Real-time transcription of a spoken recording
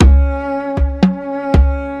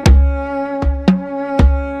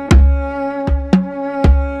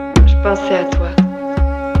pensais à toi.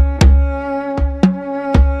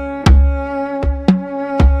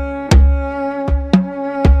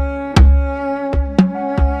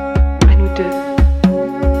 À nous deux.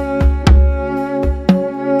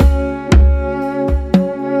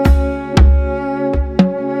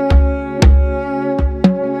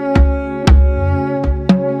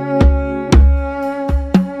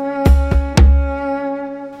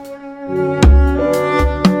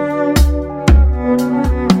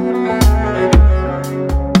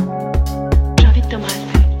 J'ai envie de t'embrasser.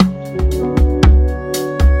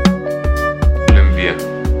 Je l'aime bien.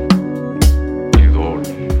 Il est drôle.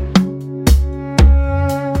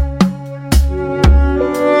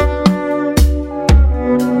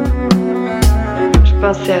 Je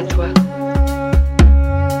pensais à toi.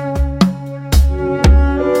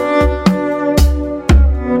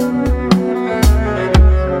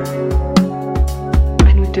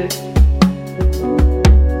 À nous deux.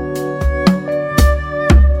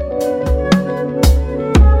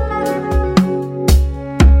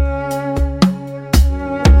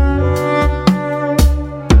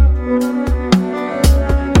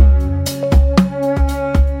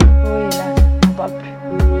 Oui, là, on parle plus.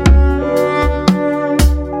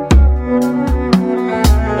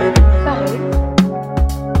 Pareil.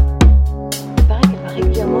 Il paraît qu'elle va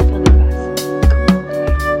régulièrement faire des passes.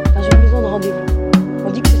 Dans une maison de rendez-vous.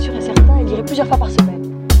 On dit que c'est sûr et certain, elle irait plusieurs fois par semaine.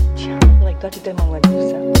 Tiens, c'est vrai que toi, tu t'aimes loin de tout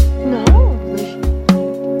ça. Non, oui.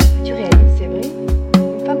 Tu réalises, c'est vrai.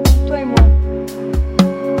 Une femme comme toi et moi.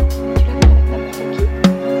 Tu la fais avec n'importe qui.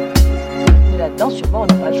 Mais là-dedans, sûrement, on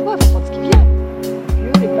n'a pas le choix, faut prendre ce qui vient.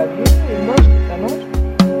 Les vieux, les pas vieux, les moches, les pas moches.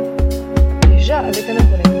 Déjà, avec un homme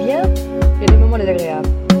qu'on aime bien, il y a des moments désagréables.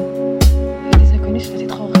 Avec des inconnus, c'était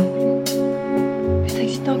trop horrible. Mais ça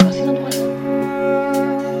existe encore ces endroits-là.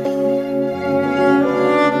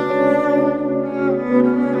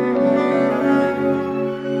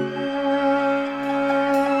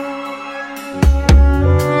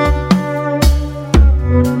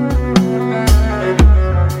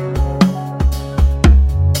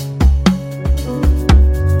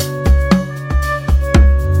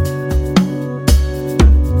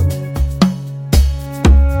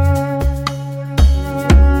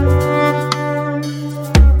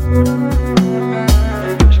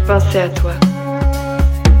 Je pensais à toi.